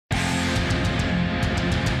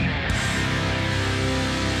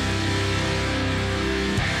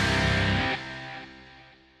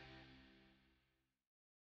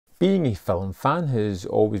Being a film fan has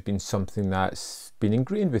always been something that's been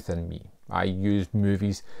ingrained within me. I use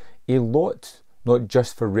movies a lot, not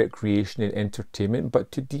just for recreation and entertainment,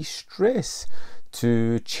 but to de-stress,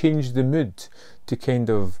 to change the mood, to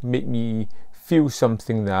kind of make me feel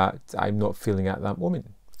something that I'm not feeling at that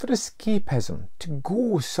moment. For escapism, to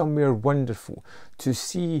go somewhere wonderful, to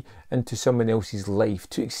see into someone else's life,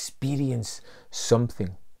 to experience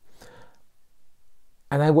something.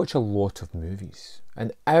 And I watch a lot of movies,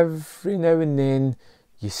 and every now and then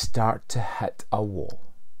you start to hit a wall.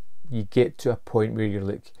 You get to a point where you're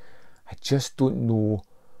like, I just don't know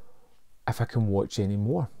if I can watch any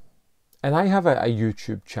more. And I have a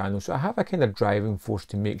YouTube channel, so I have a kind of driving force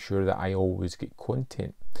to make sure that I always get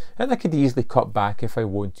content. And I could easily cut back if I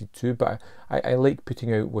wanted to, but I like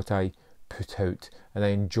putting out what I put out, and I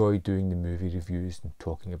enjoy doing the movie reviews and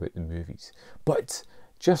talking about the movies. But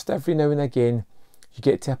just every now and again, you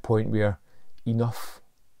get to a point where enough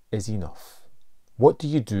is enough. What do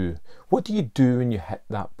you do? What do you do when you hit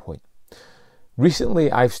that point? Recently,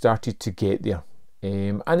 I've started to get there,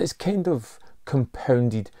 and it's kind of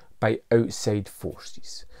compounded by outside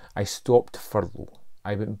forces. I stopped furlough.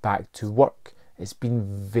 I went back to work. It's been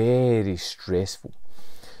very stressful.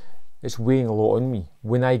 It's weighing a lot on me.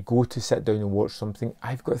 When I go to sit down and watch something,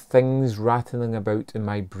 I've got things rattling about in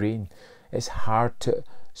my brain. It's hard to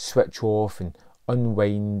switch off and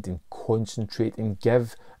unwind and concentrate and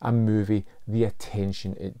give a movie the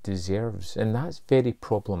attention it deserves, and that's very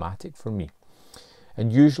problematic for me.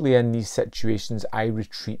 And usually in these situations I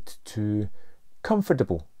retreat to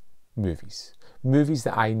comfortable movies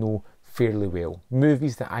that I know fairly well,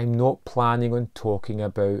 movies that I'm not planning on talking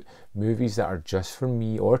about, movies that are just for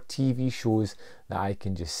me, or TV shows that I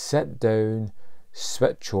can just sit down,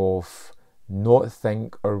 switch off, not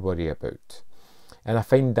think or worry about. And I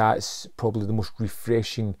find that's probably the most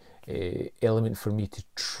refreshing element for me, to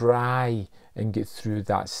try and get through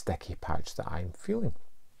that sticky patch that I'm feeling.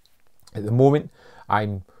 At the moment,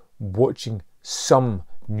 I'm watching some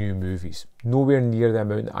new movies, nowhere near the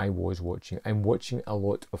amount that I was watching. I'm watching a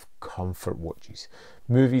lot of comfort watches,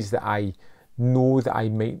 movies that I know that I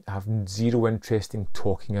might have zero interest in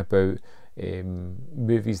talking about,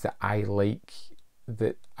 movies that I like,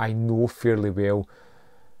 that I know fairly well,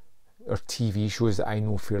 or TV shows that I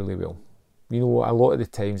know fairly well. You know, a lot of the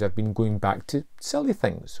times I've been going back to silly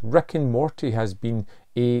things. Rick and Morty has been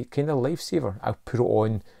a kind of lifesaver. I'll put it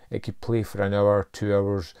on, it could play for an hour, 2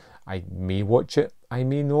 hours. I may watch it, I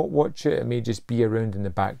may not watch it, it may just be around in the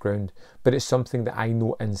background, but it's something that I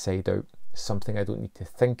know inside out. It's something I don't need to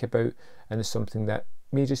think about, and it's something that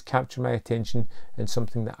may just capture my attention, and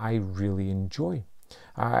something that I really enjoy.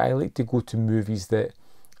 I like to go to movies that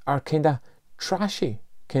are kind of trashy,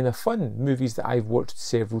 kind of fun, movies that I've watched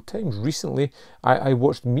several times. Recently I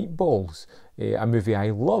watched Meatballs, a movie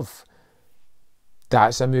I love.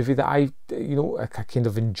 That's a movie that I kind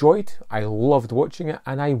of enjoyed. I loved watching it,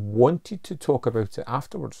 and I wanted to talk about it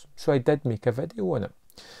afterwards, so I did make a video on it.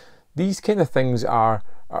 These kind of things are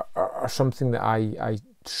something that I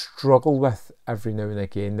struggle with every now and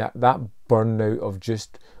again, that burnout of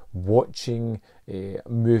just watching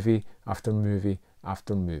movie after movie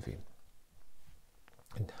after movie.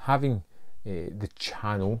 And having the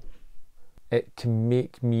channel, it can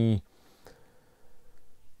make me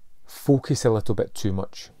focus a little bit too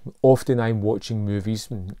much. Often I'm watching movies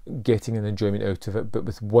and getting an enjoyment out of it, but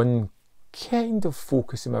with one kind of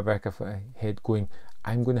focus in my back of my head going,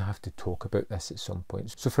 I'm going to have to talk about this at some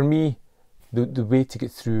point. So for me, the way to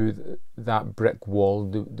get through that brick wall,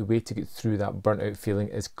 the way to get through that burnt out feeling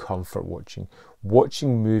is comfort watching.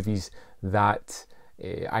 Watching movies that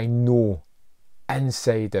I know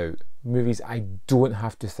inside out, movies I don't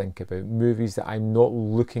have to think about, movies that I'm not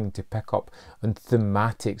looking to pick up on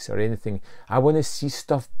thematics or anything. I want to see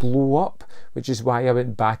stuff blow up, which is why I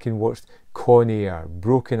went back and watched Con Air,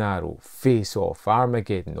 Broken Arrow, Face Off,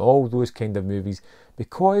 Armageddon, all those kind of movies,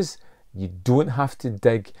 because you don't have to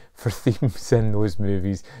dig for themes in those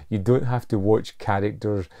movies. You don't have to watch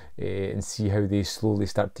characters and see how they slowly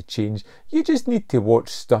start to change. You just need to watch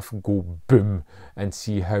stuff go boom and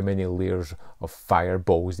see how many layers of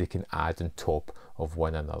fireballs they can add on top of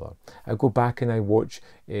one another. I go back and I watch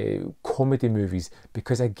comedy movies,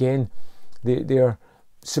 because again, they're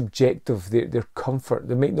subjective, they're comfort.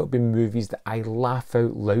 They might not be movies that I laugh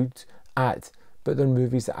out loud at, but they're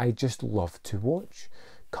movies that I just love to watch.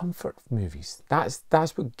 Comfort movies. That's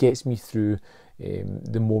what gets me through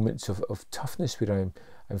the moments of toughness, where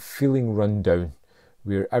I'm feeling run down,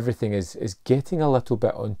 where everything is getting a little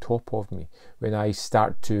bit on top of me. When I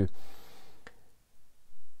start to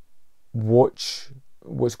watch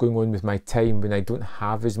what's going on with my time when I don't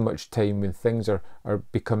have as much time, when things are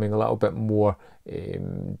becoming a little bit more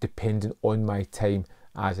dependent on my time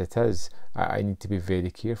as it is. I need to be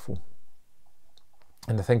very careful.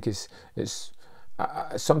 And I think it's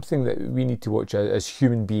something that we need to watch as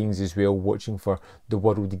human beings as well, watching for the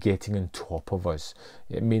world getting on top of us.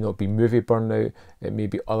 It may not be movie burnout, it may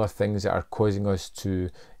be other things that are causing us to,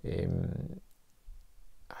 I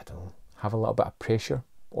don't know, have a little bit of pressure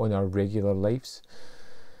on our regular lives.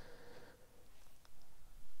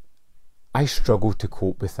 I struggle to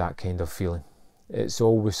cope with that kind of feeling. It's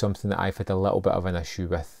always something that I've had a little bit of an issue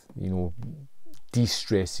with, you know,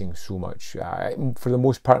 de-stressing so much. For the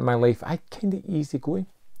most part of my life, I kind of easy going.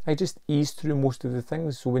 I just ease through most of the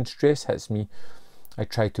things. So when stress hits me, I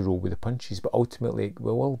try to roll with the punches, but ultimately it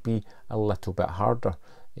will all be a little bit harder.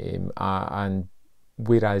 And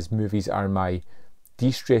whereas movies are my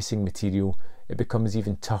de-stressing material, it becomes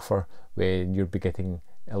even tougher when you're getting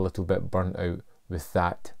a little bit burnt out with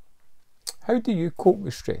that. How do you cope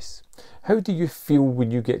with stress? How do you feel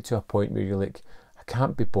when you get to a point where you're like, I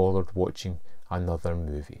can't be bothered watching another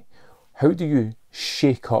movie? How do you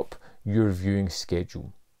shake up your viewing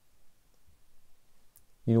schedule?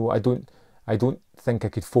 You know, I don't think I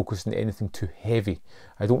could focus on anything too heavy.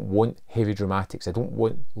 I don't want heavy dramatics. I don't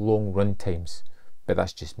want long run times. But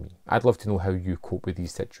that's just me. I'd love to know how you cope with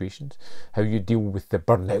these situations, how you deal with the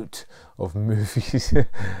burnout of movies.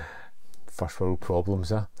 First world problems,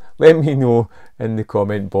 huh? Let me know in the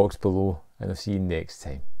comment box below, and I'll see you next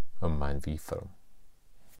time on Man v Film.